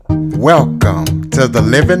Welcome to the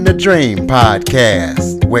Living the Dream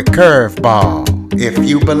podcast with Curveball. If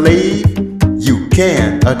you believe, you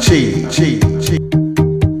can achieve.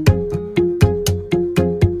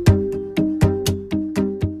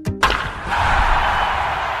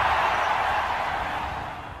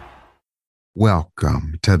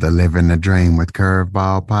 Welcome to the Living the Dream with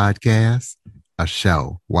Curveball podcast, a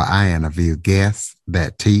show where I interview guests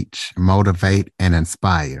that teach, motivate, and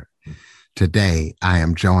inspire. Today, I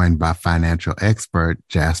am joined by financial expert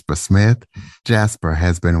Jasper Smith. Jasper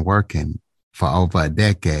has been working for over a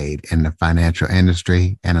decade in the financial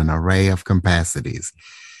industry in an array of capacities.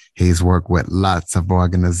 He's worked with lots of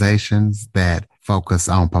organizations that focus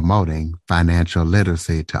on promoting financial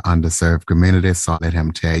literacy to underserved communities. So let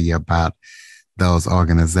him tell you about those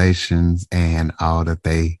organizations and all that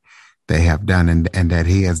they have done and that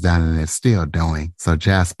he has done and is still doing. So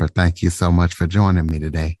Jasper, thank you so much for joining me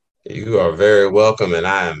today. You are very welcome, and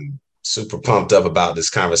I am super pumped up about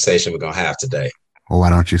this conversation we're going to have today. Well,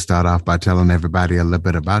 why don't you start off by telling everybody a little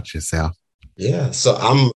bit about yourself? Yeah, so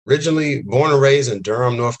I'm originally born and raised in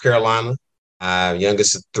Durham, North Carolina. I'm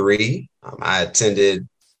youngest of three. I attended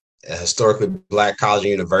a historically Black college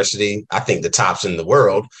and university, I think the tops in the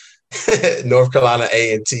world, North Carolina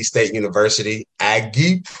A&T State University,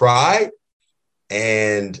 Aggie Pride.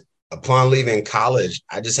 And upon leaving college,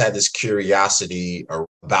 I just had this curiosity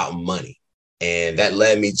about money. And that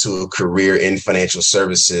led me to a career in financial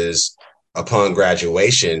services upon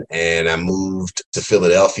graduation. And I moved to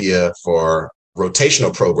Philadelphia for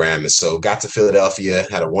rotational program. And so got to Philadelphia,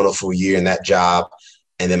 had a wonderful year in that job.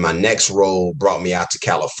 And then my next role brought me out to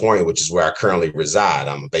California, which is where I currently reside.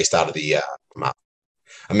 I'm based out of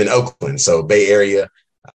I'm in Oakland, so Bay Area.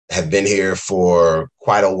 Have been here for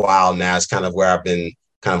quite a while now. It's kind of where I've been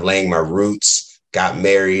kind of laying my roots. Got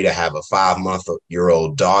married. I have a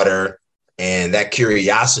 5-month-old daughter. And that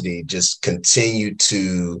curiosity just continued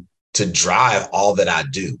to drive all that I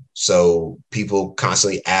do. So people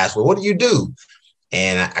constantly ask, well, what do you do?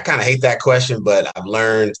 And I kind of hate that question, but I've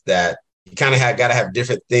learned that you kind of got to have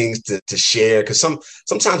different things to share, because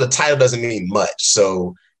sometimes the title doesn't mean much.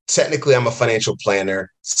 So technically, I'm a financial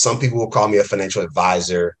planner. Some people will call me a financial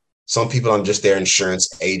advisor. Some people, I'm just their insurance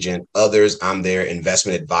agent. Others, I'm their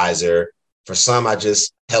investment advisor. For some, I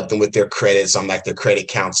just help them with their credit. So I'm like their credit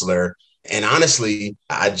counselor. And honestly,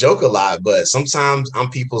 I joke a lot, but sometimes I'm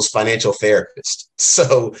people's financial therapist.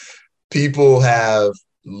 So people have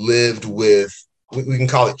lived with, we can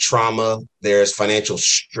call it trauma. There's financial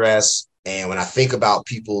stress. And when I think about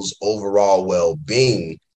people's overall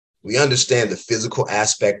well-being, we understand the physical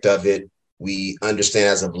aspect of it. We understand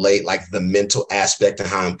as of late, like the mental aspect and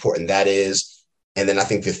how important that is. And then I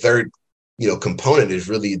think the third, component is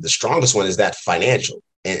really the strongest one, is that financial.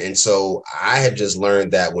 And so I have just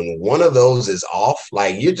learned that when one of those is off,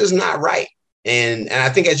 like, you're just not right. And I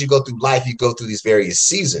think as you go through life, you go through these various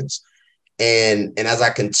seasons. And as I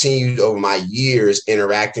continued over my years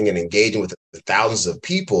interacting and engaging with thousands of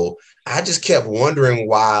people, I just kept wondering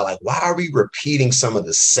why are we repeating some of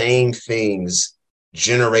the same things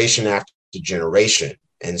generation after generation?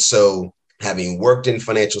 And so having worked in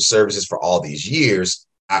financial services for all these years,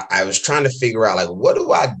 I was trying to figure out, what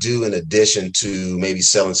do I do in addition to maybe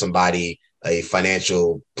selling somebody a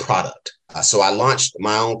financial product? So I launched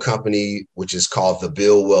my own company, which is called the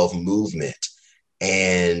Build Wealth Movement.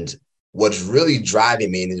 And what's really driving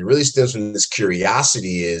me, and it really stems from this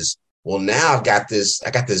curiosity, is, well, now I got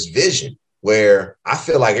this vision where I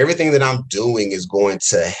feel like everything that I'm doing is going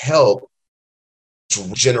to help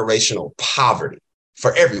generational poverty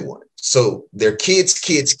for everyone. So their kids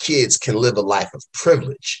can live a life of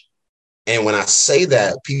privilege. And when I say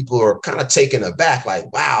that, people are kind of taken aback,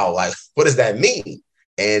 like, wow, what does that mean?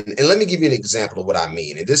 And let me give you an example of what I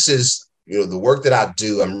mean. And this is, the work that I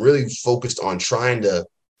do. I'm really focused on trying to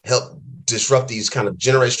help disrupt these kind of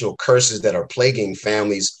generational curses that are plaguing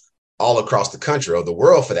families all across the country, or the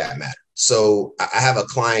world for that matter. So I have a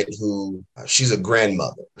client who, she's a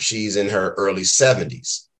grandmother. She's in her early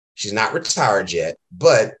 70s. She's not retired yet,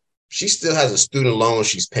 but she still has a student loan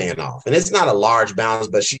she's paying off. And it's not a large balance,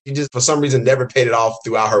 but she just, for some reason, never paid it off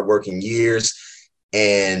throughout her working years.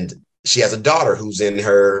 And she has a daughter who's in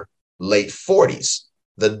her late 40s.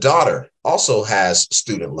 The daughter also has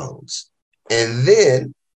student loans. And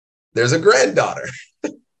then there's a granddaughter.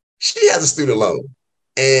 She has a student loan.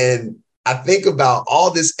 And I think about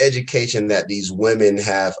all this education that these women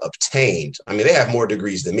have obtained. I mean, they have more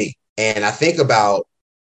degrees than me. And I think about,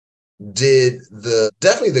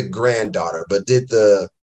 definitely the granddaughter, but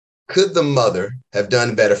could the mother have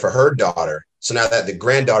done better for her daughter, so now that the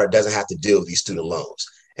granddaughter doesn't have to deal with these student loans?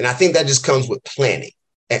 And I think that just comes with planning.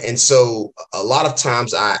 And so a lot of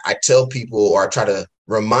times I tell people, or I try to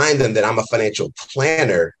remind them that I'm a financial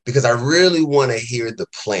planner, because I really want to hear the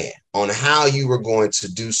plan on how you were going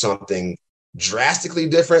to do something drastically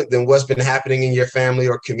different than what's been happening in your family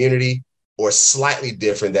or community, or slightly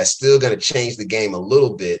different that's still going to change the game a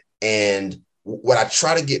little bit. And what I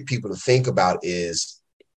try to get people to think about is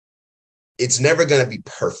it's never going to be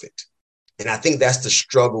perfect. And I think that's the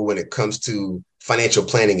struggle when it comes to financial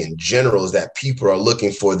planning in general, is that people are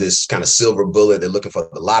looking for this kind of silver bullet. They're looking for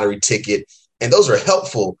the lottery ticket, and those are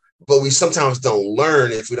helpful, but we sometimes don't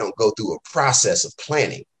learn if we don't go through a process of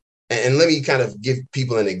planning. And let me kind of give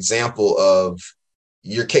people an example of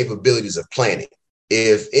your capabilities of planning.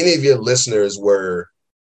 If any of your listeners were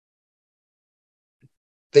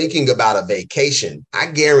thinking about a vacation, I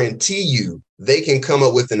guarantee you they can come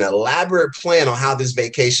up with an elaborate plan on how this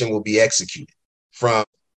vacation will be executed. From,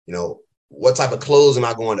 what type of clothes am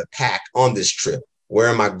I going to pack on this trip? Where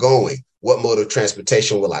am I going? What mode of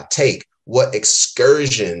transportation will I take? What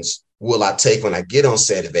excursions will I take when I get on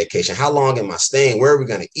said vacation? How long am I staying? Where are we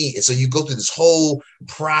going to eat? And so you go through this whole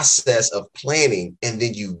process of planning, and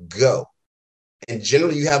then you go. And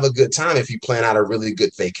generally you have a good time if you plan out a really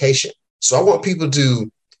good vacation. So I want people to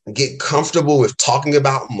get comfortable with talking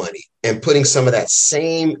about money and putting some of that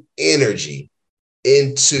same energy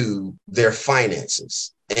into their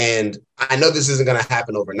finances. And I know this isn't going to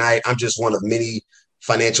happen overnight. I'm just one of many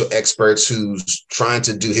financial experts who's trying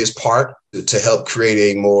to do his part to help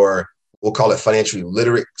create a more, we'll call it financially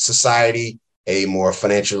literate society, a more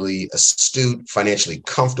financially astute, financially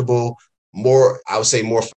comfortable, more, I would say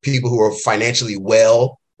more people who are financially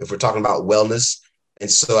well, if we're talking about wellness. And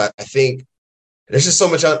so I think there's just so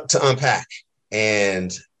much to unpack.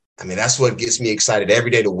 And I mean, that's what gets me excited every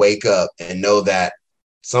day, to wake up and know that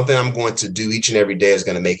something I'm going to do each and every day is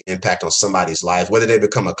going to make an impact on somebody's life, whether they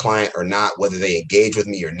become a client or not, whether they engage with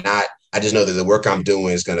me or not. I just know that the work I'm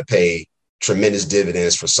doing is going to pay tremendous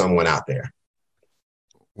dividends for someone out there.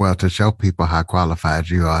 Well, to show people how qualified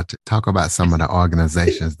you are, to talk about some of the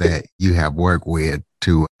organizations that you have worked with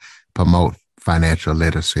to promote financial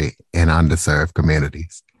literacy in underserved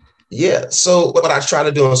communities. Yeah. So what I try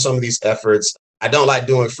to do on some of these efforts, I don't like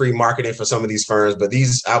doing free marketing for some of these firms, but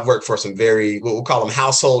I've worked for some very, what we'll call them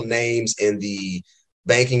household names in the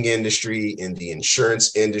banking industry, in the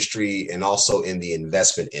insurance industry, and also in the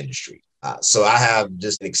investment industry. So I have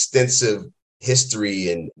just an extensive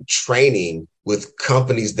history and training with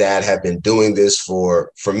companies that have been doing this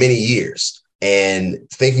for many years. And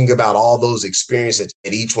thinking about all those experiences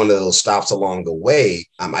at each one of those stops along the way,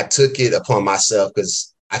 I took it upon myself because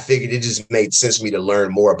I figured it just made sense for me to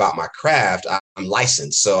learn more about my craft. I'm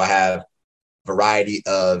licensed, so I have a variety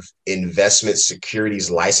of investment securities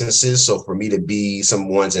licenses. So for me to be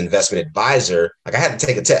someone's investment advisor, like I had to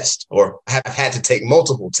take a test, or I have had to take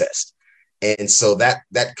multiple tests. And so that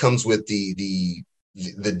comes with the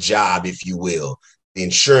job, if you will. The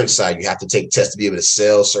insurance side, you have to take tests to be able to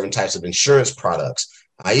sell certain types of insurance products.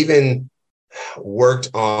 I even worked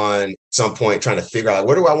on some point trying to figure out,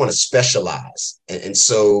 where do I want to specialize? And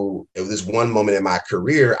so it was this one moment in my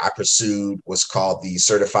career, I pursued what's called the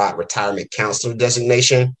Certified Retirement Counselor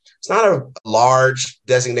designation. It's not a large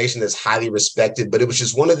designation that's highly respected, but it was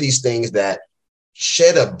just one of these things that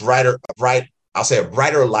shed a brighter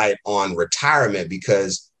light on retirement,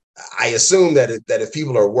 because I assume that if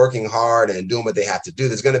people are working hard and doing what they have to do,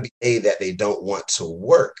 there's going to be a day that they don't want to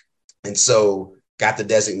work. And so got the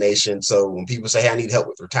designation. So when people say, hey, I need help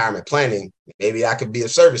with retirement planning, maybe I could be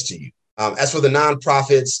of service to you. As for the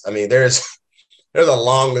nonprofits, I mean, there's a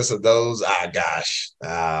long list of those. I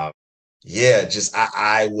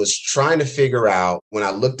was trying to figure out, when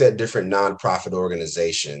I looked at different nonprofit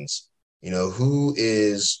organizations, who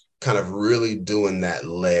is kind of really doing that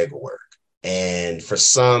legwork. And for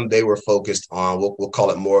some, they were focused on, we'll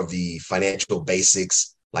call it more of the financial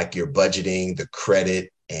basics, like your budgeting, the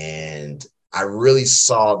credit. And I really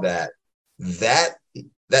saw that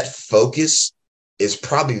focus is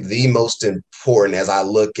probably the most important as I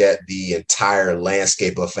look at the entire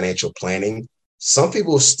landscape of financial planning. Some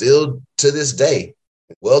people still, to this day,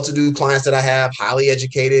 well-to-do clients that I have, highly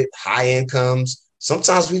educated, high incomes,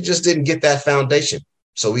 sometimes we just didn't get that foundation.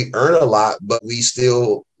 So we earn a lot, but we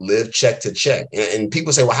still live check to check. And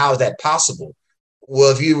people say, well, how is that possible?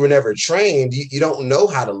 Well, if you were never trained, you don't know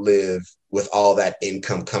how to live with all that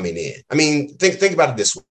income coming in. I mean, think about it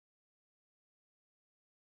this way.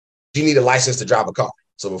 You need a license to drive a car.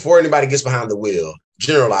 So before anybody gets behind the wheel,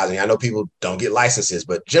 generalizing, I know people don't get licenses,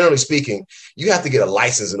 but generally speaking, you have to get a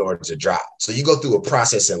license in order to drive. So you go through a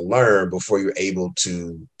process and learn before you're able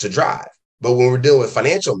to drive. But when we're dealing with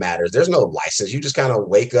financial matters, there's no license. You just kind of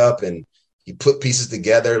wake up and You put pieces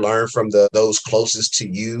together, learn from those closest to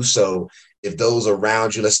you. So if those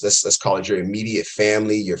around you, let's call it your immediate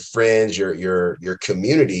family, your friends, your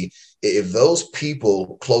community, if those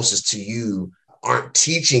people closest to you aren't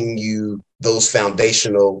teaching you those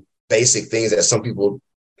foundational basic things that some people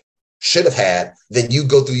should have had, then you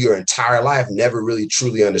go through your entire life never really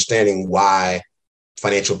truly understanding why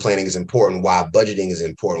financial planning is important, why budgeting is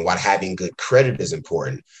important, why having good credit is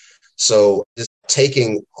important. So just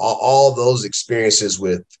taking all those experiences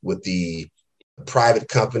with the private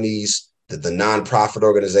companies, the nonprofit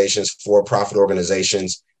organizations, for-profit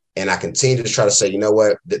organizations, and I continue to try to say, you know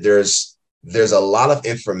what, that there's a lot of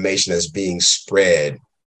information that's being spread,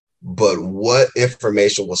 but what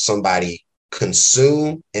information will somebody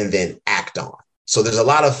consume and then act on? So there's a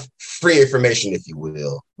lot of free information, if you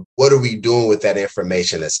will. What are we doing with that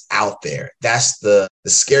information that's out there? That's the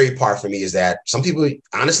scary part for me, is that some people,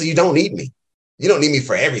 honestly, you don't need me. You don't need me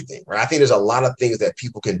for everything, right? I think there's a lot of things that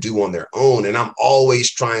people can do on their own. And I'm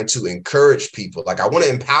always trying to encourage people. Like, I want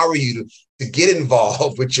to empower you to get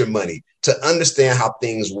involved with your money, to understand how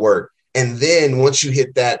things work. And then once you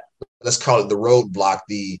hit that, let's call it the roadblock,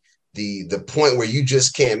 the point where you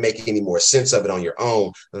just can't make any more sense of it on your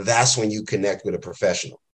own, that's when you connect with a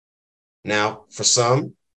professional. Now, for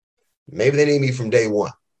some, maybe they need me from day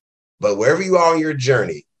one, but wherever you are on your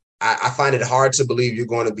journey, I find it hard to believe you're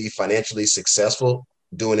going to be financially successful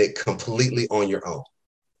doing it completely on your own.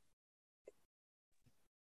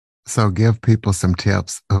 So give people some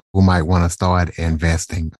tips who might want to start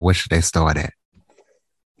investing. What should they start at?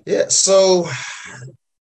 Yeah, so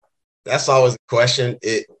that's always a question.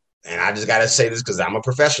 And I just got to say this because I'm a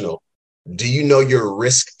professional. Do you know your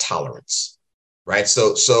risk tolerance? Right.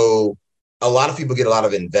 So a lot of people get a lot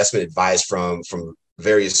of investment advice from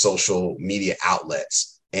various social media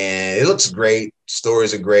outlets, and it looks great.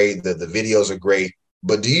 Stories are great. The videos are great.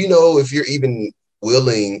 But do you know if you're even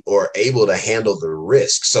willing or able to handle the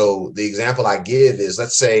risk? So the example I give is,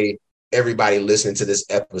 let's say everybody listening to this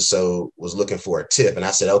episode was looking for a tip, and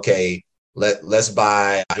I said, okay, let's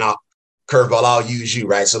buy, and Curveball, I'll use you,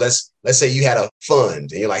 right? So let's say you had a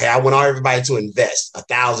fund and you're like, hey, I want everybody to invest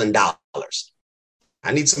 $1,000.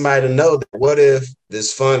 I need somebody to know that what if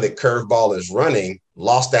this fund that Curveball is running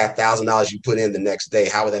lost that $1,000 you put in the next day?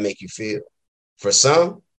 How would that make you feel? For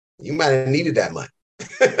some, you might have needed that money.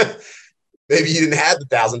 Maybe you didn't have the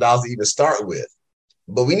 $1,000 to even start with.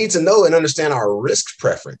 But we need to know and understand our risk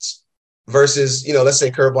preference versus, let's say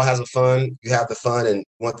Curveball has a fund, you have the fund and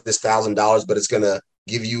want this $1,000, but it's going to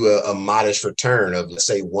give you a modest return of, let's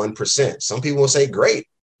say, 1%. Some people will say, great,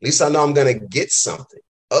 at least I know I'm going to get something.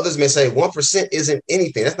 Others may say 1% isn't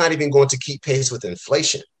anything. That's not even going to keep pace with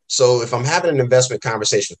inflation. So if I'm having an investment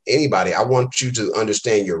conversation with anybody, I want you to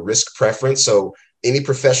understand your risk preference. So any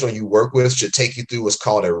professional you work with should take you through what's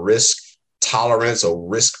called a risk tolerance or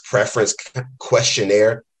risk preference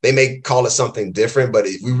questionnaire. They may call it something different, but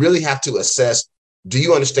we really have to assess, do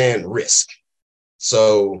you understand risk?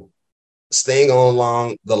 So staying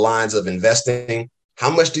along the lines of investing, how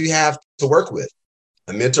much do you have to work with?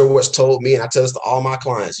 A mentor once told me, and I tell this to all my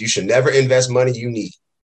clients, you should never invest money you need,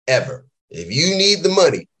 ever. If you need the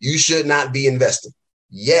money, you should not be investing.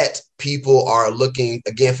 Yet people are looking,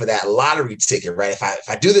 again, for that lottery ticket, right? If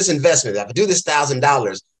I do this investment, if I do this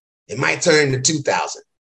 $1,000, it might turn into $2,000.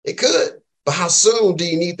 It could, but how soon do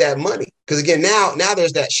you need that money? Because again, now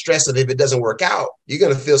there's that stress of, if it doesn't work out, you're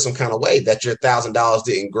going to feel some kind of way that your $1,000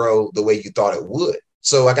 didn't grow the way you thought it would.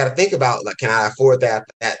 So I got to think about, like, can I afford that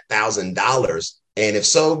 $1,000? And if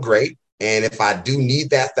so, great. And if I do need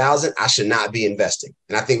that 1,000, I should not be investing.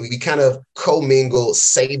 And I think we kind of commingle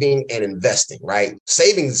saving and investing, right?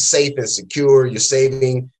 Saving is safe and secure. You're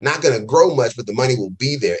saving, not going to grow much, but the money will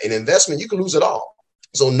be there. In investment, you can lose it all.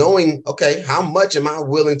 So knowing, okay, how much am I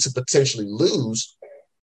willing to potentially lose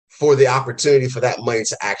for the opportunity for that money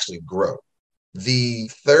to actually grow? The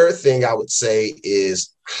third thing I would say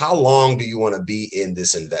is, how long do you want to be in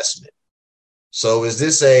this investment? So is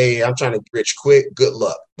this I'm trying to get rich quick? Good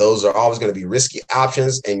luck. Those are always going to be risky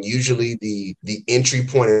options. And usually the entry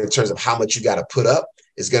point in terms of how much you got to put up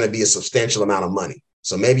is going to be a substantial amount of money.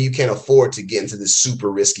 So maybe you can't afford to get into this super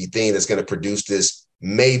risky thing that's going to produce this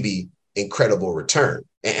maybe incredible return.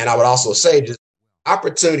 And I would also say, just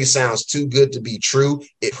opportunity sounds too good to be true.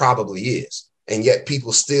 It probably is. And yet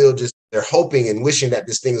people still they're hoping and wishing that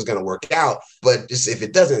this thing is going to work out. But just if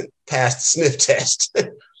it doesn't pass the sniff test,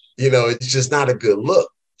 it's just not a good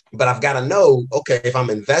look. But I've got to know, okay, if I'm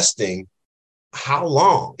investing, how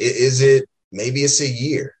long? Is it, maybe it's a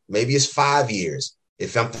year, maybe it's 5 years.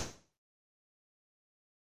 If I'm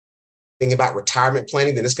thinking about retirement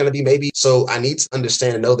planning, then it's going to be maybe. So I need to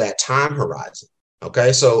understand and know that time horizon.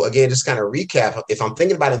 Okay. So again, just kind of recap. If I'm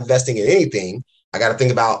thinking about investing in anything, I got to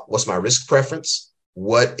think about what's my risk preference,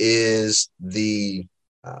 what is the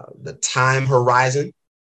time horizon,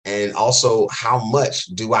 and also how much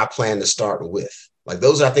do I plan to start with. Like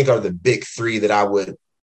those, I think, are the big three that I would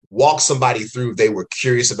walk somebody through if they were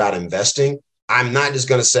curious about investing. I'm not just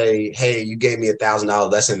going to say, hey, you gave me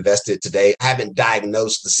 $1,000, let's invest it today. I haven't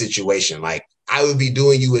diagnosed the situation. Like I would be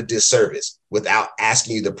doing you a disservice without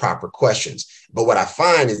asking you the proper questions. But what I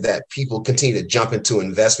find is that people continue to jump into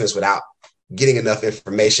investments without getting enough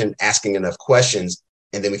information, asking enough questions.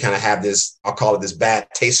 And then we kind of have this, I'll call it this bad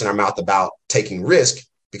taste in our mouth about taking risk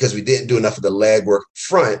because we didn't do enough of the legwork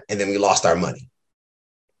front and then we lost our money.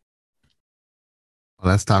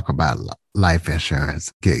 Well, let's talk about life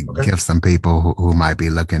insurance. Okay. Give some people who might be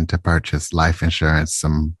looking to purchase life insurance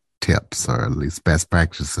some tips or at least best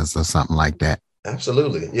practices or something like that.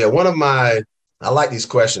 Absolutely. Yeah. I like these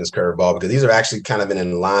questions, Curveball, because these are actually kind of in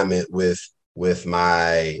alignment with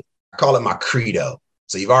I call it my credo.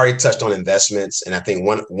 So you've already touched on investments. And I think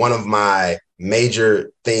one of my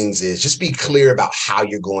major things is just be clear about how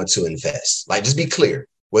you're going to invest. Like just be clear,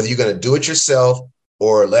 whether you're going to do it yourself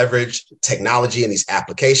or leverage technology in these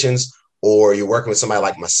applications, or you're working with somebody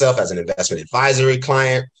like myself as an investment advisory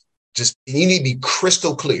client. Just you need to be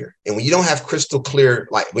crystal clear. And when you don't have crystal clear,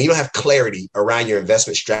 like when you don't have clarity around your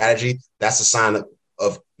investment strategy, that's a sign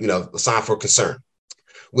of a sign for concern.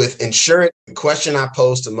 With insurance, the question I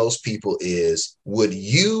pose to most people is, would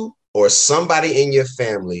you or somebody in your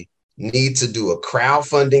family need to do a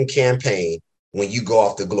crowdfunding campaign when you go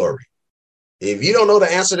off to glory? If you don't know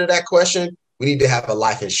the answer to that question, we need to have a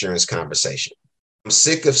life insurance conversation. I'm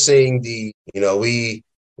sick of seeing we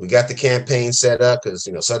got the campaign set up because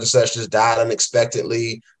such and such just died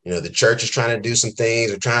unexpectedly. The church is trying to do some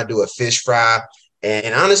things. We're trying to do a fish fry.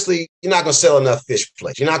 And honestly, you're not going to sell enough fish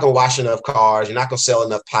plates. You're not going to wash enough cars. You're not going to sell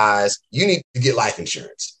enough pies. You need to get life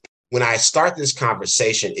insurance. When I start this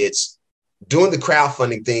conversation, it's doing the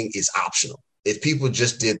crowdfunding thing is optional. If people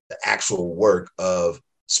just did the actual work of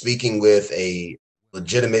speaking with a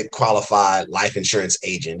legitimate qualified life insurance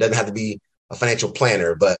agent, it doesn't have to be a financial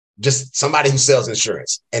planner, but just somebody who sells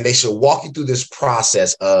insurance. And they should walk you through this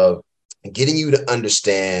process of getting you to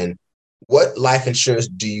understand what life insurance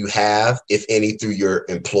do you have, if any, through your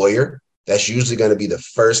employer. That's usually going to be the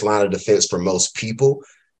first line of defense for most people.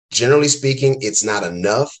 Generally speaking, it's not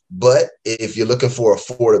enough, but if you're looking for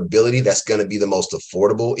affordability, that's going to be the most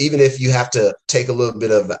affordable. Even if you have to take a little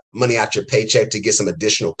bit of money out your paycheck to get some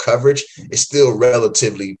additional coverage, it's still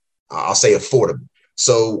relatively, I'll say, affordable.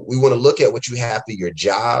 So we want to look at what you have through your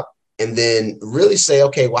job and then really say,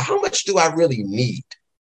 okay, well, how much do I really need?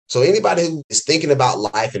 So anybody who is thinking about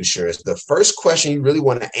life insurance, the first question you really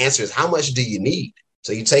want to answer is, how much do you need?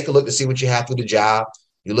 So you take a look to see what you have through the job.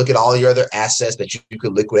 You look at all your other assets that you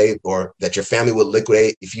could liquidate or that your family would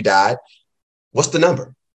liquidate if you died. What's the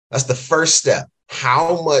number? That's the first step.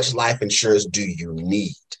 How much life insurance do you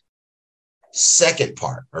need? Second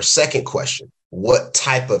part or second question, what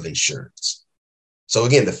type of insurance? So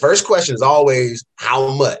again, the first question is always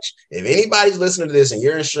how much. If anybody's listening to this and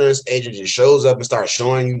your insurance agent just shows up and starts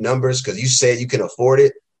showing you numbers because you said you can afford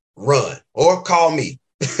it, run or call me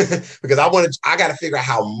because I got to figure out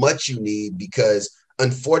how much you need, because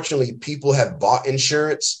unfortunately people have bought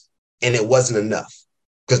insurance and it wasn't enough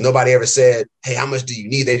because nobody ever said, hey, how much do you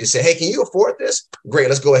need? They just said, hey, can you afford this? Great,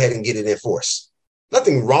 let's go ahead and get it in force.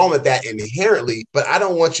 Nothing wrong with that inherently, but I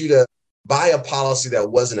don't want you to buy a policy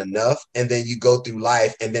that wasn't enough and then you go through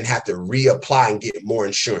life and then have to reapply and get more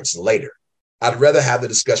insurance later. I'd rather have the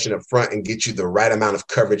discussion up front and get you the right amount of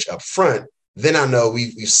coverage up front. Then I know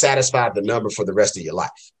we've satisfied the number for the rest of your life.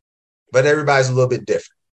 But everybody's a little bit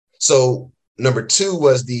different. So number two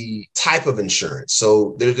was the type of insurance.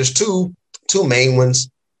 So there's two main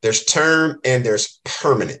ones. There's term and there's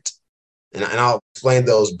permanent. And I'll explain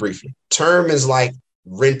those briefly. Term is like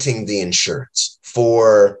renting the insurance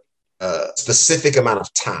for a specific amount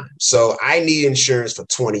of time. So I need insurance for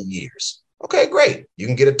 20 years. Okay, great. You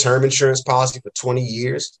can get a term insurance policy for 20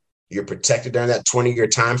 years. You're protected during that 20-year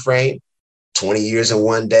time frame. 20 years in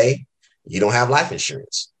one day, you don't have life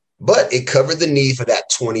insurance. But it covered the need for that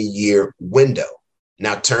 20-year window.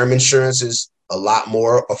 Now, term insurance is a lot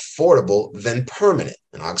more affordable than permanent,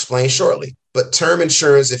 and I'll explain shortly. But term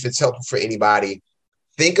insurance, if it's helpful for anybody,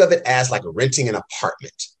 think of it as like renting an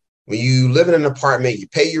apartment. When you live in an apartment, you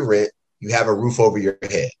pay your rent, you have a roof over your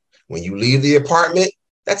head. When you leave the apartment,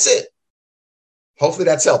 that's it. Hopefully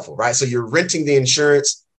that's helpful, right? So you're renting the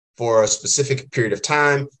insurance for a specific period of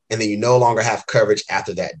time, and then you no longer have coverage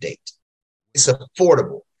after that date. It's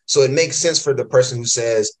affordable. So it makes sense for the person who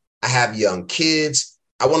says, I have young kids,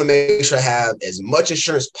 I want to make sure I have as much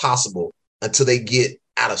insurance possible until they get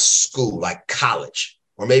out of school, like college,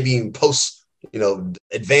 or maybe even post,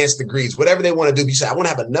 advanced degrees, whatever they want to do. You say, I want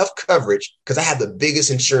to have enough coverage because I have the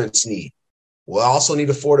biggest insurance need. Well, I also need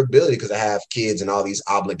affordability because I have kids and all these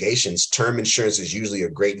obligations. Term insurance is usually a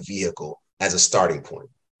great vehicle as a starting point.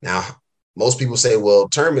 Now, most people say, well,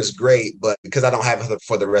 term is great, but because I don't have it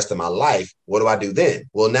for the rest of my life, what do I do then?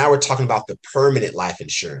 Well, now we're talking about the permanent life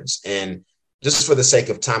insurance. And just for the sake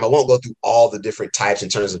of time, I won't go through all the different types in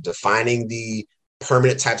terms of defining the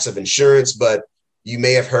permanent types of insurance, but you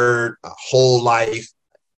may have heard a whole life,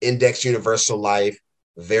 index universal life,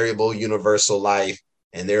 variable universal life,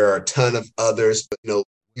 and there are a ton of others. But,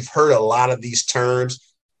 you've heard a lot of these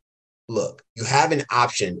terms. Look, you have an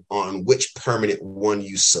option on which permanent one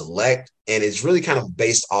you select, and it's really kind of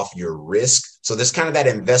based off your risk. So there's kind of that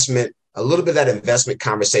investment, a little bit of that investment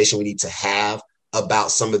conversation we need to have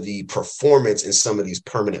about some of the performance in some of these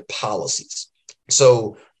permanent policies.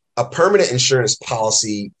 So a permanent insurance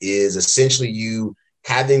policy is essentially you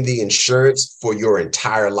having the insurance for your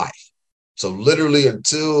entire life. So literally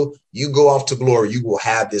until you go off to glory, you will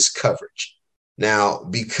have this coverage. Now,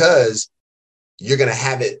 because you're going to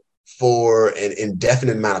have it for an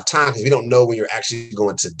indefinite amount of time, because we don't know when you're actually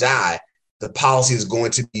going to die, the policy is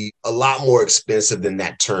going to be a lot more expensive than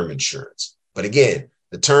that term insurance. But again,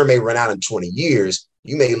 the term may run out in 20 years.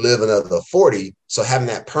 You may live another 40. So having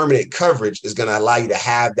that permanent coverage is going to allow you to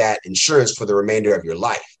have that insurance for the remainder of your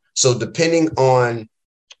life. So depending on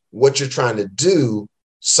what you're trying to do,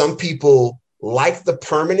 some people like the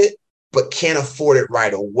permanent, but can't afford it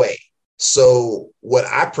right away. So what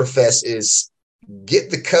I profess is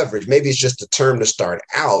get the coverage. Maybe it's just a term to start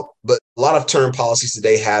out, but a lot of term policies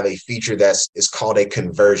today have a feature is called a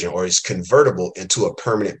conversion, or is convertible into a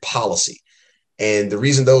permanent policy. And the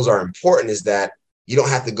reason those are important is that you don't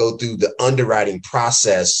have to go through the underwriting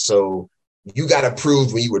process. So you got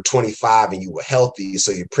approved when you were 25 and you were healthy,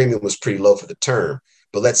 so your premium was pretty low for the term.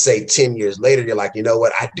 But let's say 10 years later, you're like, you know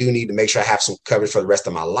what? I do need to make sure I have some coverage for the rest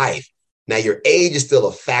of my life. Now, your age is still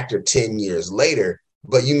a factor 10 years later,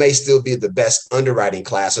 but you may still be the best underwriting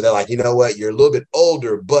class. So they're like, you know what? You're a little bit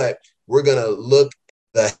older, but we're going to look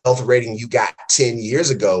at the health rating you got 10 years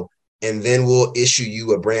ago, and then we'll issue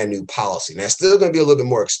you a brand new policy. Now, it's still going to be a little bit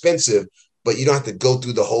more expensive, but you don't have to go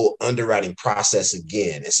through the whole underwriting process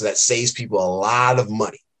again. And so that saves people a lot of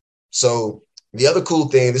money. So the other cool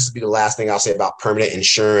thing, this will be the last thing I'll say about permanent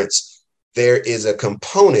insurance, there is a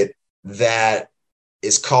component that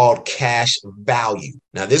is called cash value.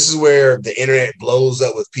 Now, this is where the internet blows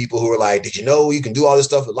up with people who are like, did you know you can do all this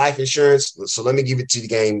stuff with life insurance? So let me give it to the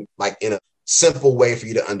game like in a simple way for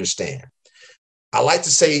you to understand. I like to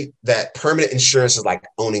say that permanent insurance is like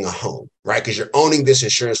owning a home, right? Because you're owning this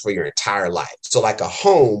insurance for your entire life. So like a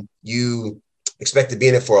home, you expect to be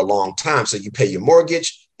in it for a long time. So you pay your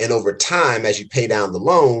mortgage, and over time, as you pay down the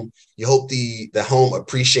loan, you hope the home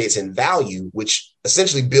appreciates in value, which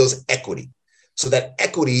essentially builds equity. So that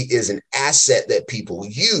equity is an asset that people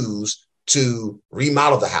use to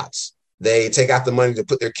remodel the house. They take out the money to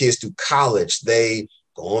put their kids through college. They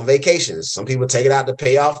go on vacations. Some people take it out to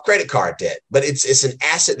pay off credit card debt, but it's an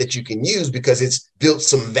asset that you can use because it's built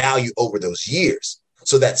some value over those years.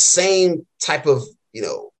 So that same type of,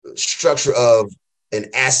 structure of an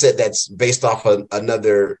asset that's based off of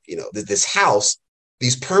another, this house,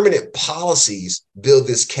 these permanent policies build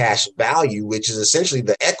this cash value, which is essentially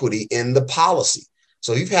the equity in the policy.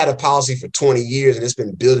 So you've had a policy for 20 years and it's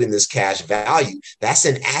been building this cash value. That's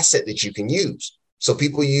an asset that you can use. So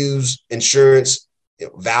people use insurance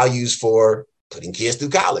values for putting kids through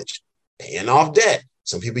college, paying off debt.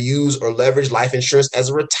 Some people use or leverage life insurance as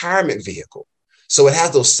a retirement vehicle. So it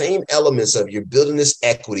has those same elements of you're building this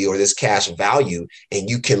equity or this cash value, and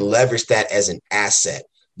you can leverage that as an asset.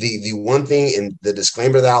 The one thing in the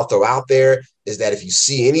disclaimer that I'll throw out there is that if you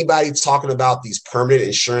see anybody talking about these permanent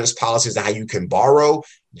insurance policies and how you can borrow,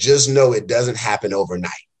 just know it doesn't happen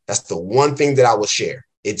overnight. That's the one thing that I will share.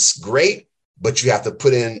 It's great, but you have to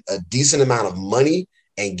put in a decent amount of money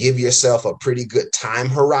and give yourself a pretty good time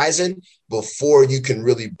horizon before you can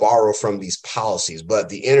really borrow from these policies. But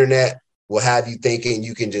the internet will have you thinking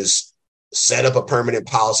you can just set up a permanent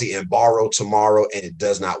policy and borrow tomorrow, and it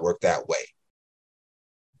does not work that way.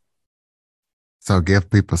 So give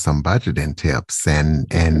people some budgeting tips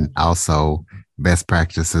and also best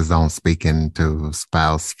practices on speaking to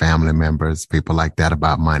spouse, family members, people like that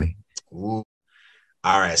about money. Ooh.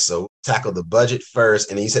 All right. So tackle the budget first.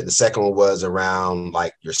 And then you said the second one was around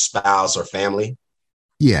like your spouse or family.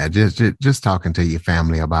 Yeah. Just talking to your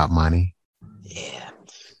family about money. Yeah.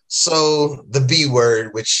 So the B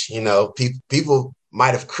word, which, people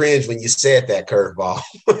might have cringed when you said that, curveball.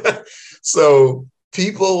 So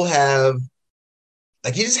people have,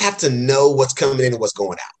 like, you just have to know what's coming in and what's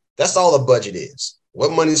going out. That's all a budget is.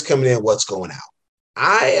 What money's coming in, what's going out.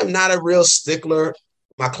 I am not a real stickler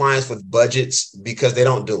with my clients with budgets because they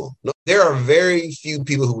don't do them. No, there are very few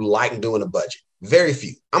people who like doing a budget. Very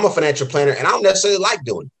few. I'm a financial planner and I don't necessarily like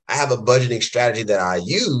doing it. I have a budgeting strategy that I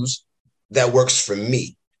use that works for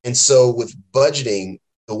me. And so with budgeting,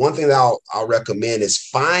 the one thing that I'll recommend is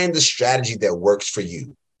find the strategy that works for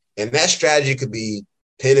you. And that strategy could be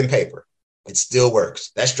pen and paper. It still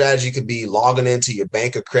works. That strategy could be logging into your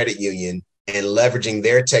bank or credit union and leveraging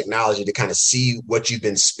their technology to kind of see what you've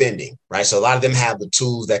been spending, right? So a lot of them have the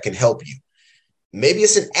tools that can help you. Maybe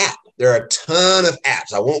it's an app. There are a ton of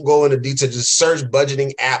apps. I won't go into detail. Just search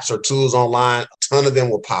budgeting apps or tools online. A ton of them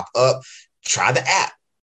will pop up. Try the app.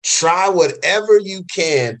 Try whatever you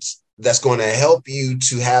can that's going to help you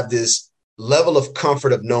to have this level of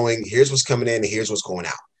comfort of knowing here's what's coming in and here's what's going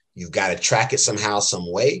out. You've got to track it somehow,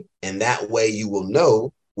 some way, and that way you will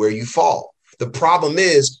know where you fall. The problem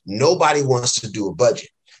is nobody wants to do a budget.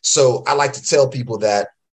 So I like to tell people that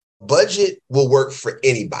budget will work for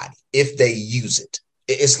anybody if they use it.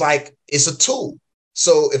 It's like it's a tool.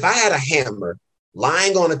 So if I had a hammer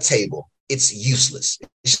lying on a table, it's useless.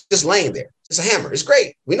 It's just laying there. It's a hammer. It's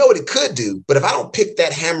great. We know what it could do. But if I don't pick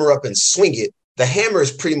that hammer up and swing it, the hammer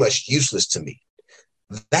is pretty much useless to me.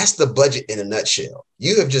 That's the budget in a nutshell.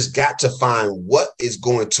 You have just got to find what is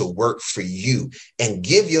going to work for you and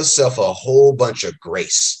give yourself a whole bunch of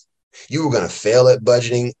grace. You are going to fail at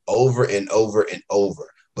budgeting over and over and over,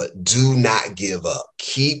 but do not give up.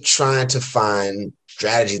 Keep trying to find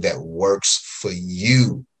strategy that works for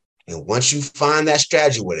you. And once you find that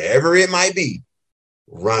strategy, whatever it might be,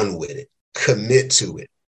 run with it, commit to it.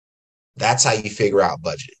 That's how you figure out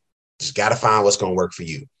budgeting. Just got to find what's going to work for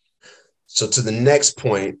you. So to the next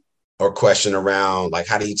point or question around, like,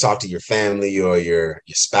 how do you talk to your family or your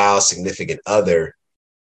spouse, significant other?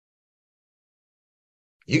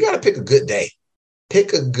 You got to pick a good day.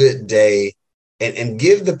 Pick a good day and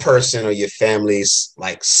give the person or your families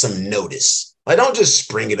like some notice. Like, don't just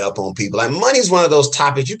spring it up on people. Like, money's one of those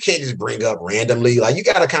topics you can't just bring up randomly. Like, you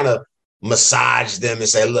got to kind of massage them and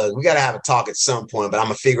say, look, we got to have a talk at some point, but I'm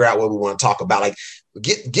going to figure out what we want to talk about. Like,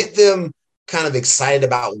 get them kind of excited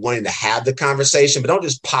about wanting to have the conversation, but don't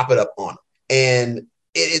just pop it up on them. And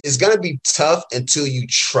it is going to be tough until you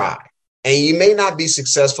try. And you may not be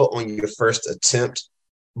successful on your first attempt,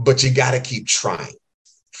 but you got to keep trying.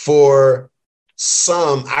 For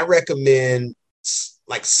some, I recommend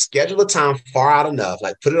like schedule a time far out enough,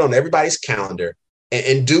 like put it on everybody's calendar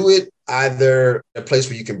and do it either a place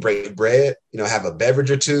where you can break bread, have a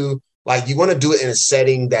beverage or two. Like, you want to do it in a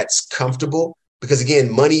setting that's comfortable. Because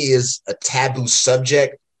again, money is a taboo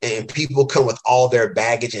subject and people come with all their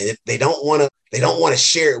baggage and they don't want to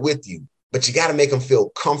share it with you, but you got to make them feel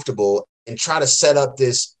comfortable and try to set up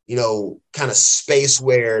this, kind of space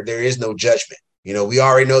where there is no judgment. We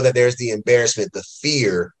already know that there's the embarrassment, the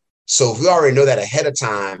fear. So if we already know that ahead of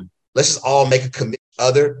time, let's just all make a commitment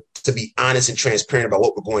to be honest and transparent about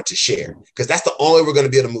what we're going to share, because that's the only way we're going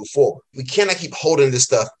to be able to move forward. We cannot keep holding this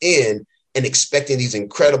stuff in and expecting these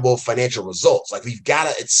incredible financial results. Like, we've got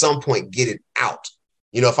to at some point get it out.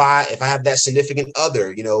 If I have that significant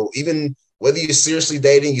other, even whether you're seriously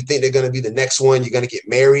dating, you think they're going to be the next one, you're going to get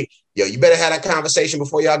married, you better have that conversation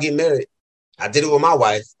before y'all get married. I did it with my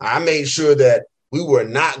wife. I made sure that we were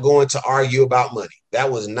not going to argue about money.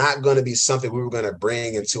 That was not going to be something we were going to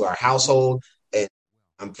bring into our household. And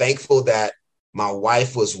I'm thankful that my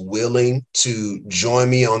wife was willing to join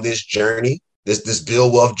me on this journey, this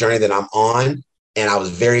build wealth journey that I'm on. And I was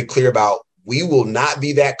very clear about, we will not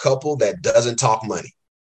be that couple that doesn't talk money.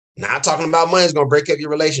 Not talking about money is going to break up your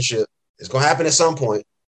relationship. It's going to happen at some point.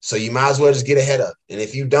 So you might as well just get ahead of it. And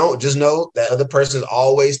if you don't, just know that other person is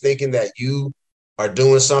always thinking that you are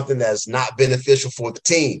doing something that's not beneficial for the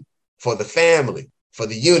team, for the family, for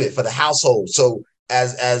the unit, for the household. So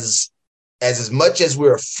as much as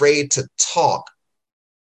we're afraid to talk,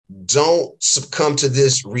 don't succumb to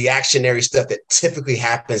this reactionary stuff that typically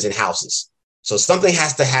happens in houses. So something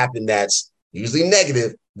has to happen that's usually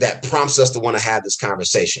negative that prompts us to want to have this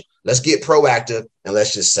conversation. Let's get proactive and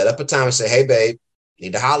let's just set up a time and say, hey, babe,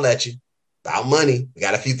 need to holler at you about money. We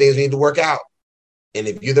got a few things we need to work out. And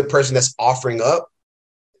if you're the person that's offering up,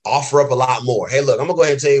 offer up a lot more. Hey, look, I'm going to go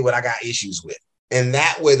ahead and tell you what I got issues with. And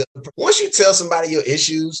that way, once you tell somebody your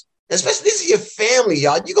issues, especially this is your family,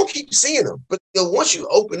 y'all, you're going to keep seeing them. But once you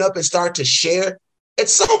open up and start to share, at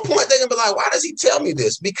some point, they're going to be like, why does he tell me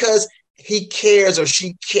this? Because he cares or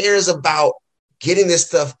she cares about getting this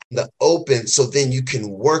stuff in the open so then you can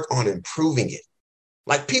work on improving it.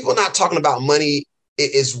 Like, people not talking about money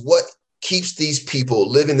is what keeps these people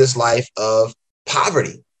living this life of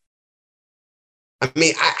poverty. I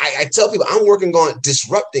mean, I tell people I'm working on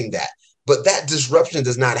disrupting that, but that disruption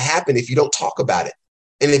does not happen if you don't talk about it.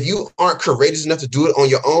 And if you aren't courageous enough to do it on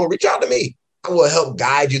your own, reach out to me. I will help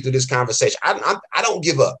guide you through this conversation. I don't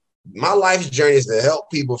give up. My life's journey is to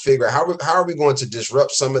help people figure out how are we going to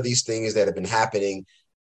disrupt some of these things that have been happening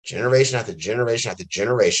generation after generation after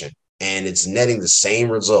generation, and it's netting the same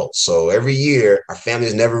results. So every year, our family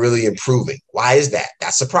is never really improving. Why is that?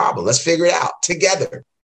 That's a problem. Let's figure it out together.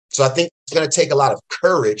 So I think it's going to take a lot of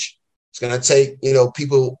courage. It's going to take,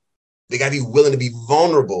 people, they got to be willing to be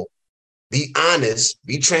vulnerable, be honest,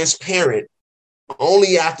 be transparent.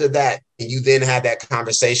 Only after that can you then have that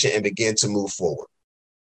conversation and begin to move forward.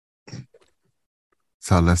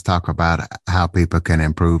 So let's talk about how people can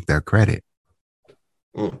improve their credit.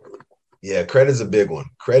 Yeah, credit is a big one.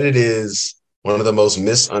 Credit is one of the most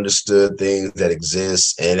misunderstood things that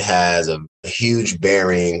exists, and it has a huge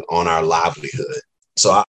bearing on our livelihood.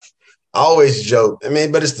 So I always joke,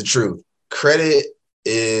 but it's the truth. Credit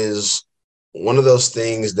is one of those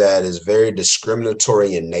things that is very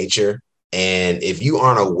discriminatory in nature. And if you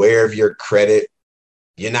aren't aware of your credit,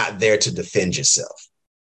 you're not there to defend yourself.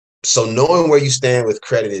 So knowing where you stand with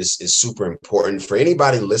credit is super important. For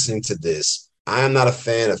anybody listening to this, I am not a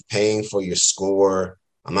fan of paying for your score.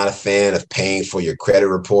 I'm not a fan of paying for your credit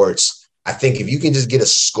reports. I think if you can just get a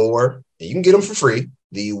score, and you can get them for free.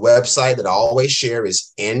 The website that I always share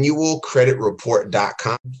is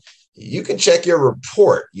annualcreditreport.com. You can check your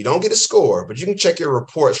report. You don't get a score, but you can check your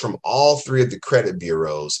reports from all three of the credit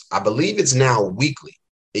bureaus. I believe it's now weekly.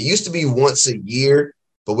 It used to be once a year,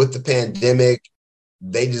 but with the pandemic,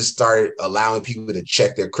 they just started allowing people to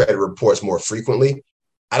check their credit reports more frequently.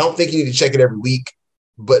 I don't think you need to check it every week,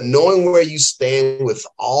 but knowing where you stand with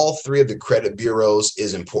all three of the credit bureaus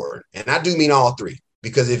is important. And I do mean all three,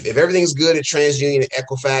 because if everything's good at TransUnion and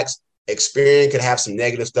Equifax, Experian could have some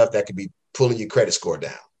negative stuff that could be pulling your credit score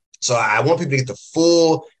down. So I want people to get the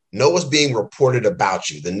full, know what's being reported about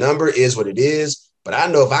you. The number is what it is. But I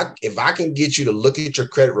know if I can get you to look at your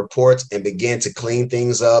credit reports and begin to clean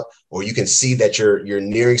things up, or you can see that you're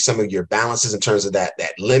nearing some of your balances in terms of that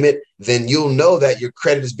limit, then you'll know that your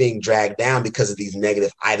credit is being dragged down because of these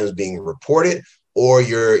negative items being reported, or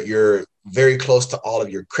you're very close to all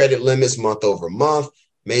of your credit limits month over month.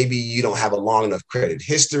 Maybe you don't have a long enough credit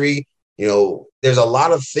history. There's a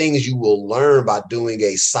lot of things you will learn by doing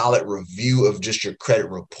a solid review of just your credit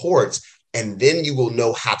reports, and then you will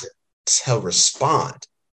know how to respond.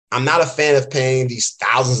 I'm not a fan of paying these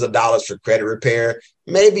thousands of dollars for credit repair,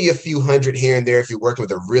 maybe a few hundred here and there if you're working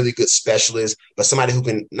with a really good specialist, but somebody who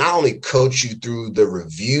can not only coach you through the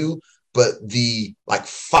review, but the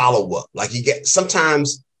follow-up. You get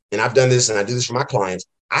sometimes, and I've done this and I do this for my clients,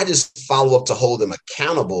 I just follow up to hold them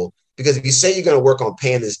accountable, because if you say you're going to work on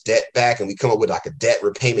paying this debt back and we come up with a debt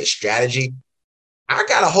repayment strategy, I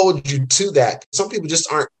got to hold you to that. Some people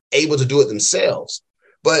just aren't able to do it themselves.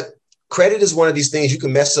 But credit is one of these things you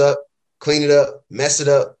can mess up, clean it up, mess it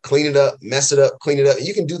up, clean it up, mess it up, clean it up. And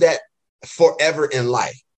you can do that forever in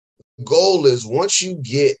life. Goal is once you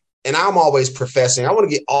get, and I'm always professing, I want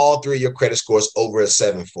to get all three of your credit scores over a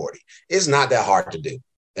 740. It's not that hard to do,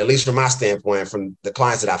 at least from my standpoint, from the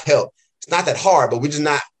clients that I've helped. It's not that hard, but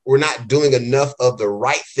we're not doing enough of the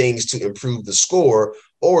right things to improve the score,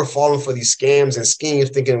 or we're falling for these scams and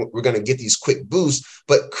schemes thinking we're going to get these quick boosts.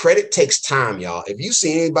 But credit takes time, y'all. If you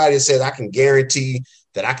see anybody that says, I can guarantee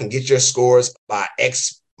that I can get your scores by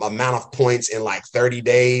X amount of points in 30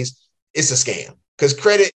 days, it's a scam, because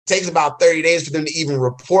credit takes about 30 days for them to even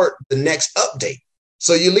report the next update.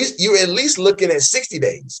 So you're at least looking at 60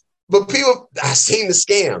 days. But people, I've seen the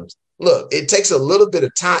scams. Look, it takes a little bit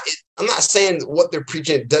of time. I'm not saying what they're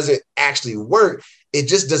preaching doesn't actually work. It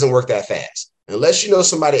just doesn't work that fast. Unless you know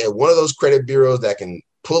somebody at one of those credit bureaus that can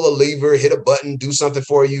pull a lever, hit a button, do something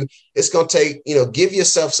for you, it's going to take, give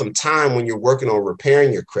yourself some time when you're working on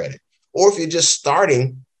repairing your credit. Or if you're just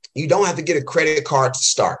starting, you don't have to get a credit card to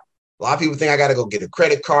start. A lot of people think I got to go get a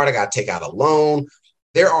credit card. I got to take out a loan.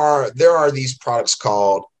 There are these products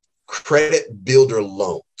called credit builder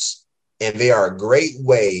loans, and they are a great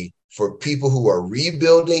way for people who are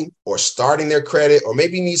rebuilding or starting their credit, or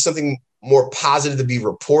maybe need something more positive to be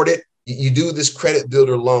reported. You do this credit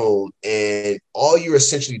builder loan, and all you're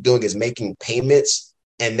essentially doing is making payments,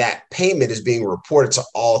 and that payment is being reported to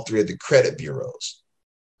all three of the credit bureaus.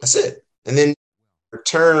 That's it. And then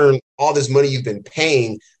return all this money you've been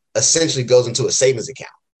paying essentially goes into a savings account.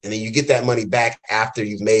 And then you get that money back after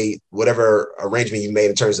you've made whatever arrangement you've made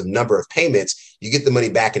in terms of number of payments. You get the money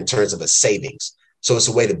back in terms of a savings. So it's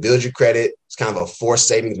a way to build your credit. It's kind of a forced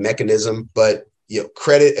savings mechanism. But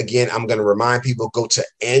credit, again, I'm going to remind people, go to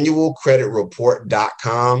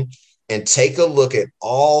annualcreditreport.com and take a look at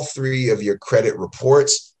all three of your credit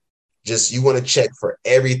reports. Just, you want to check for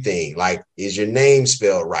everything. Like, is your name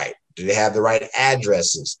spelled right? Do they have the right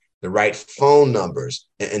addresses, the right phone numbers?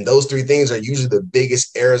 And those three things are usually the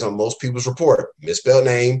biggest errors on most people's report. Misspelled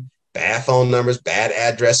name, bad phone numbers, bad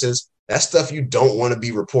addresses. That's stuff you don't want to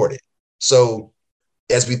be reported. So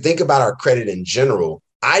as we think about our credit in general,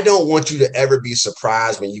 I don't want you to ever be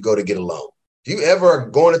surprised when you go to get a loan. If you ever are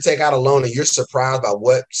going to take out a loan and you're surprised by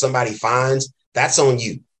what somebody finds, that's on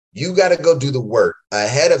you. You got to go do the work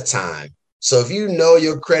ahead of time. So if you know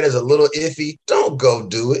your credit is a little iffy, don't go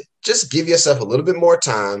do it. Just give yourself a little bit more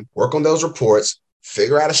time, work on those reports,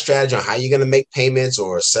 figure out a strategy on how you're going to make payments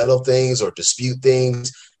or settle things or dispute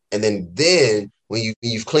things. And then when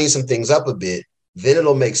you've cleaned some things up a bit, then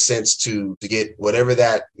it'll make sense to get whatever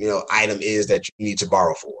that item is that you need to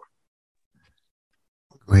borrow for.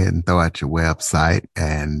 Go ahead and throw out your website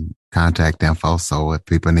and contact info. So if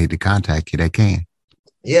people need to contact you, they can.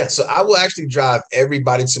 Yeah, so I will actually drive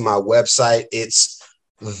everybody to my website. It's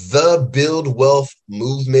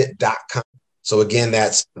thebuildwealthmovement.com. So again,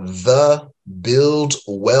 that's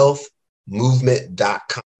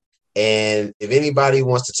thebuildwealthmovement.com. And if anybody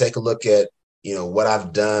wants to take a look at what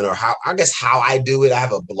I've done or how I do it, I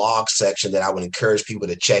have a blog section that I would encourage people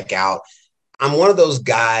to check out. I'm one of those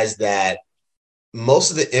guys that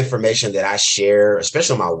most of the information that I share,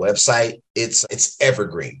 especially on my website, it's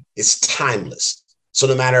evergreen. It's timeless. So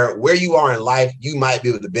no matter where you are in life, you might be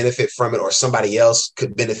able to benefit from it, or somebody else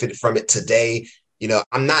could benefit from it today.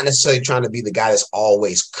 I'm not necessarily trying to be the guy that's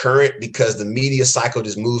always current, because the media cycle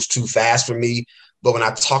just moves too fast for me. But when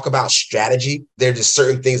I talk about strategy, there are just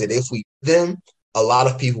certain things that if we do them, a lot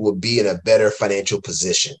of people will be in a better financial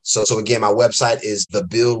position. So again, my website is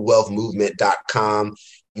thebuildwealthmovement.com.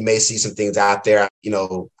 You may see some things out there.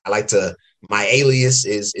 My alias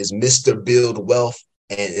is Mr. Build Wealth.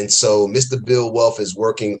 And so Mr. Build Wealth is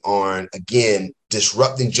working on, again,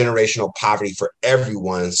 disrupting generational poverty for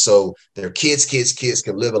everyone, so their kids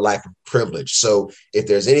can live a life of privilege. So if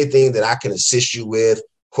there's anything that I can assist you with,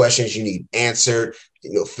 questions you need answered,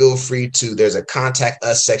 feel free to, there's a contact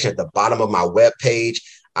us section at the bottom of my webpage.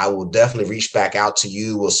 I will definitely reach back out to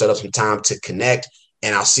you. We'll set up some time to connect,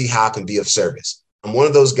 and I'll see how I can be of service. I'm one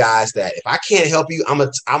of those guys that if I can't help you, I'm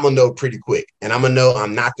gonna know pretty quick, and I'm gonna know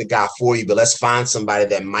I'm not the guy for you, but let's find somebody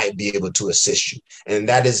that might be able to assist you. And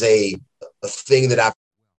that is a thing that I've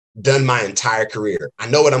done my entire career. I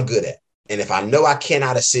know what I'm good at. And if I know I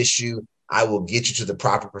cannot assist you, I will get you to the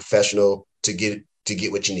proper professional to get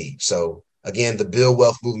what you need. So again,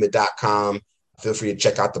 thebuildwealthmovement.com. Feel free to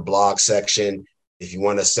check out the blog section. If you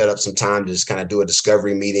want to set up some time to just kind of do a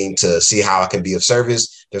discovery meeting to see how I can be of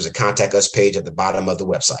service, there's a contact us page at the bottom of the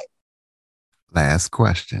website. Last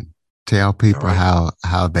question. Tell people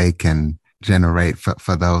how they can generate,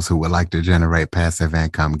 for those who would like to generate passive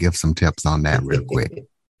income. Give some tips on that real quick.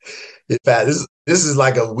 In fact, this is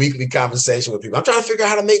like a weekly conversation with people. I'm trying to figure out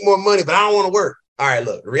how to make more money, but I don't want to work. All right,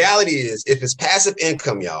 look, the reality is, if it's passive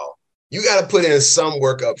income, y'all, you got to put in some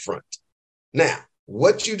work up front. Now,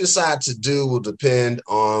 what you decide to do will depend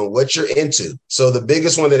on what you're into. So the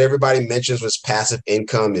biggest one that everybody mentions with passive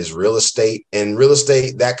income is real estate. And real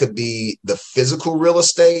estate, that could be the physical real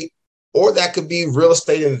estate, or that could be real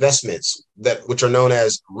estate investments, which are known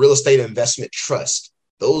as real estate investment trust.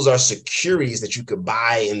 Those are securities that you could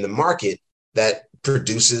buy in the market that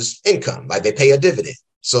produces income, like they pay a dividend.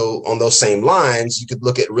 So on those same lines, you could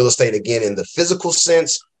look at real estate again in the physical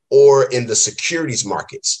sense or in the securities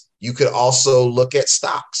markets. You could also look at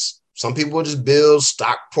stocks. Some people will just build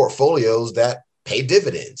stock portfolios that pay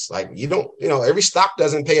dividends. Like every stock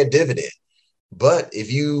doesn't pay a dividend. But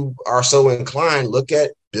if you are so inclined, look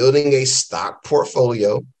at building a stock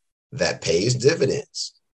portfolio that pays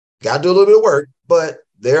dividends. Got to do a little bit of work, but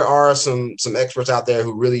there are some experts out there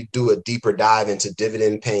who really do a deeper dive into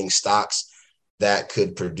dividend paying stocks that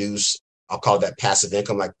could produce, I'll call it that passive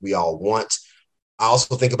income like we all want. I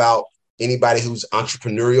also think about anybody who's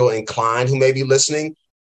entrepreneurial inclined who may be listening.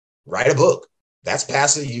 Write a book. That's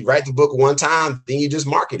passive. You write the book one time, then you just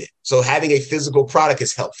market it. So having a physical product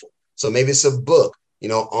is helpful. So maybe it's a book,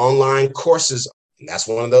 online courses. That's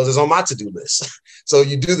one of those is on my to-do list. So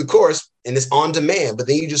you do the course and it's on demand, but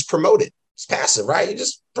then you just promote it. It's passive, right? You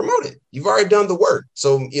just promote it. You've already done the work.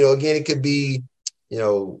 So, again, it could be,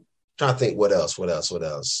 trying to think what else.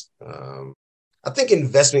 I think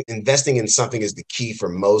investing in something is the key for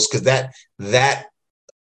most, because that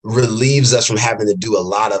relieves us from having to do a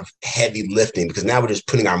lot of heavy lifting, because now we're just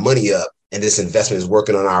putting our money up and this investment is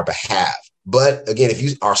working on our behalf. But again, if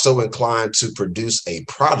you are so inclined to produce a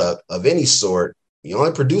product of any sort, you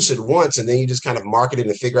only produce it once, and then you just kind of market it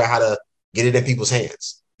and figure out how to get it in people's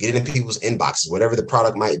hands, get it in people's inboxes, whatever the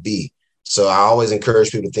product might be. So I always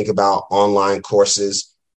encourage people to think about online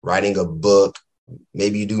courses, writing a book.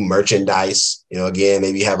 Maybe you do merchandise, again,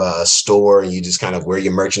 maybe you have a store and you just kind of wear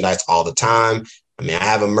your merchandise all the time. I mean, I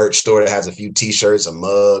have a merch store that has a few t-shirts, a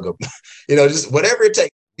mug, just whatever it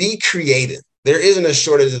takes. Be creative. There isn't a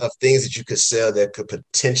shortage of things that you could sell that could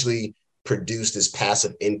potentially produce this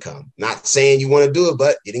passive income. Not saying you want to do it,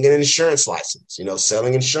 but getting an insurance license,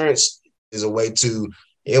 selling insurance is a way to,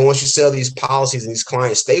 once you sell these policies and these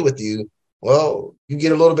clients stay with you, well, you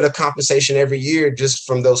get a little bit of compensation every year just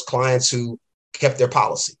from those clients who kept their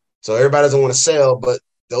policy. So everybody doesn't want to sell, but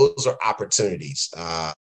those are opportunities.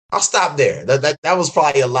 I'll stop there. That was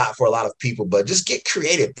probably a lot for a lot of people, but just get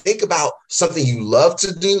creative. Think about something you love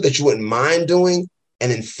to do that you wouldn't mind doing,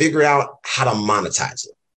 and then figure out how to monetize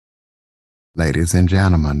it. Ladies and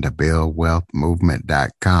gentlemen, the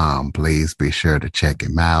buildwealthmovement.com. Please be sure to check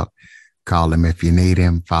him out. Call him if you need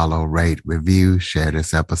him. Follow, rate, review, share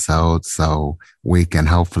this episode so we can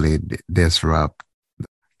hopefully disrupt the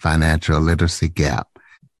financial literacy gap.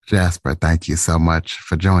 Jasper, thank you so much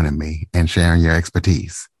for joining me and sharing your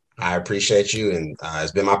expertise. I appreciate you, and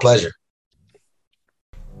it's been my pleasure.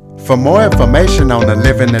 For more information on the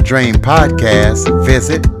Living the Dream podcast,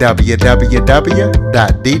 visit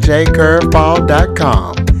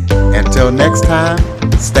www.djcurveball.com. Until next time,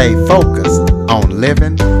 stay focused on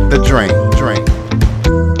living the dream.